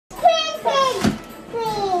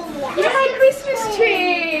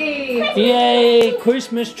Yay,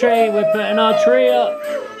 Christmas tree. We're putting our tree up.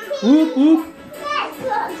 Whoop, whoop.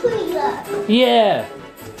 Yeah.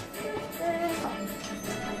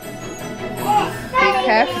 Be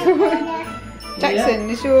careful. Jackson,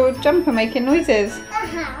 is your jumper making noises?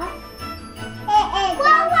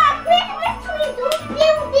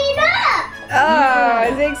 Oh,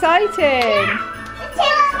 it's exciting.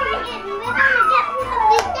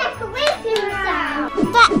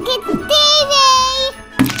 Splat Kids TV!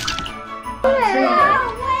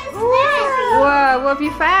 Whoa, what have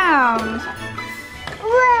you found?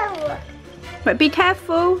 Whoa! But be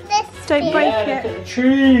careful. Don't break Look it. at the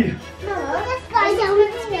tree. No, this guy's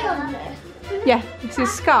on there. Yeah, it's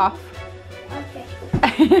his scarf. Okay.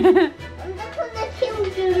 And look at the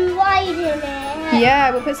children riding it.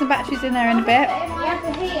 Yeah, we'll put some batteries in there in a bit. Yeah,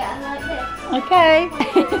 here, like this. Okay.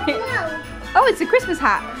 No. Oh, it's a Christmas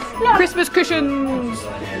hat. No. Christmas cushions.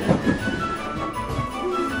 Can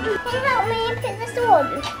you help me put this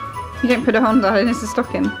on? You don't put it on, darling, it's a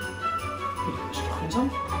stocking. Stockings on.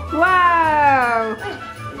 Wow.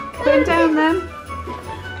 Put him down then.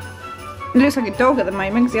 He looks like a dog at the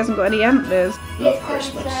moment because he hasn't got any antlers. Love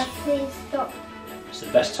Christmas. Please stop. It's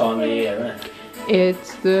the best time of the year, isn't it?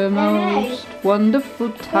 It's the most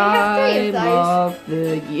wonderful time of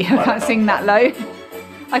the year. I can't sing that low.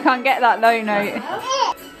 I can't get that low note.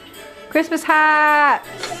 Christmas hats.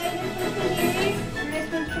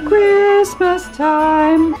 Christmas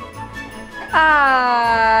time.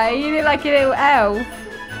 Ah, you look like a little elf.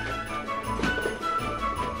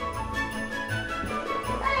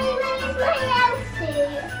 Where's my elf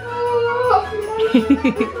suit?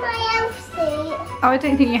 Where's my elf suit? Oh, I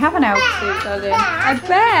don't think you have an elf suit, darling. A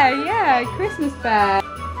bear, yeah, a Christmas bear.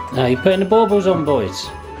 Now you're putting the baubles on, boys.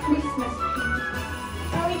 Christmas.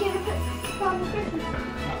 Are we going to put some Christmas?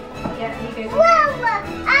 Yeah, you go.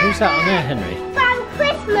 Who's that on there, Henry? From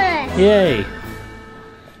Christmas. Yay.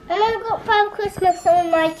 And I've got from Christmas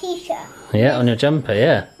on my t-shirt. Yeah, on your jumper,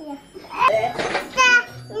 yeah.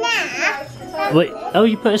 Wait, oh,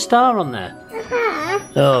 you put a star on there?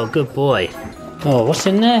 Oh, good boy. Oh, what's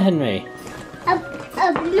in there, Henry?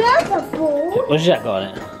 Another ball. What's that got on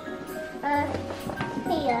it?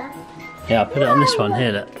 Here. Yeah, I'll put it on this one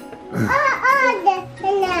here, look.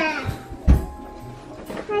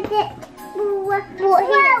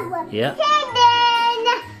 Yeah.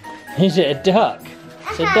 Is it a duck?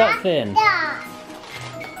 It's a duck fin.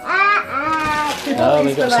 Oh,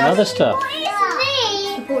 we got some other stuff.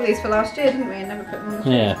 We bought these for last year, didn't we? And never put them on the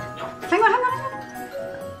Yeah. Hang on, hang on, hang on.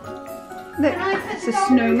 Look, it's a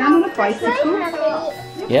snowman on a bicycle.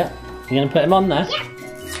 Yeah. You gonna put him on there?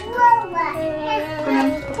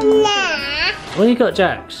 What you got,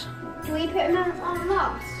 Jax? Do we put him on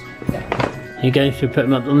last? You going to put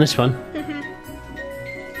him up on this one?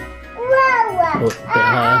 Oh, a bit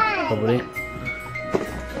higher, probably.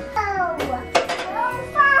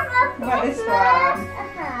 What about this one?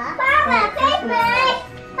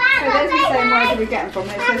 Oh, there's the same. Where did we get them from?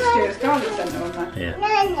 It says Stuart's Garden Centre on there. Yeah.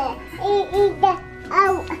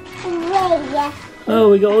 Oh,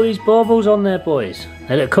 we got all these baubles on there, boys.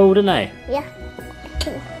 They look cool, don't they? Yeah.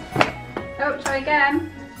 Oh, try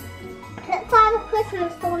again. Put Father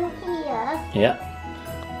Christmas on here. Yeah.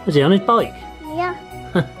 Was he on his bike? Yeah.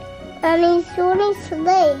 And he's on his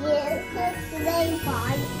sleigh. It's a sleigh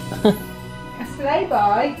bike. A sleigh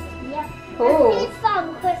bike? Yeah. Cool. And it's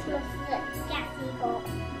Father Christmas that Jackie got.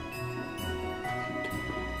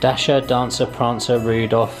 Dasher, Dancer, Prancer,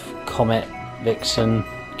 Rudolph, Comet, Vixen,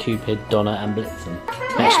 Cupid, Donna and Blitzen.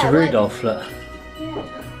 Next to Rudolph, look.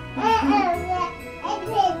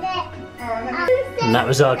 And that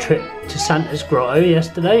was our trip to Santa's grotto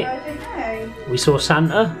yesterday. I don't know. We saw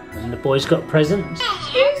Santa and the boys got presents.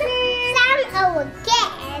 Santa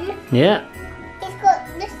again. Yeah. He's got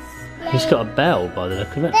this. He's got a bell by the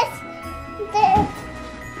look of it.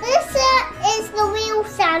 This is the real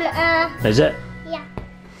Santa. Is it? Yeah.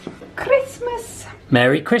 Christmas.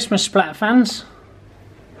 Merry Christmas, Splat fans.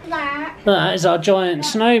 That. That is our giant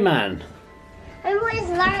snowman. And what is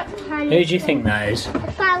that? Who do you think that is?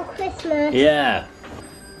 Father Christmas. Yeah.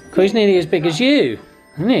 He's nearly as big as you,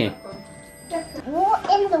 isn't he? What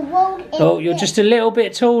in the world is Oh, you're just a little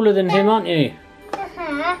bit taller than him, aren't you?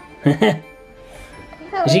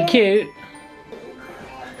 Is he cute?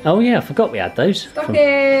 Oh yeah, I forgot we had those. Stocking.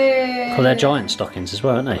 Well, they're giant stockings as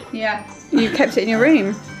well, aren't they? Yeah. You kept it in your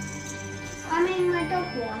room. I mean my dog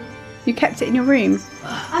one. You kept it in your room.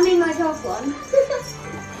 I mean my dog one.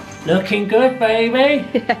 Looking good, baby.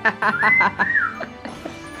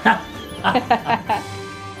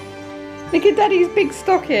 Look at Daddy's big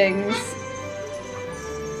stockings.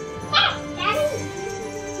 Daddy.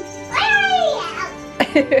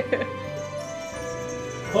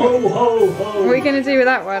 Ho, ho, ho. What are you going to do with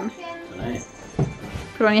that one? Dunno.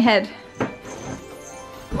 Put it on your head.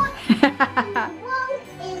 What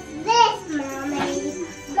is this, Mommy?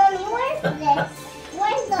 Mommy, where's this?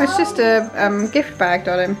 Where's the It's just a gift bag,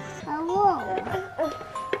 darling.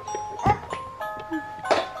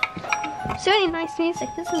 It's really nice music,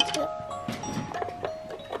 isn't it?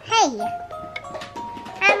 Hey,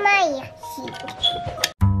 am I here?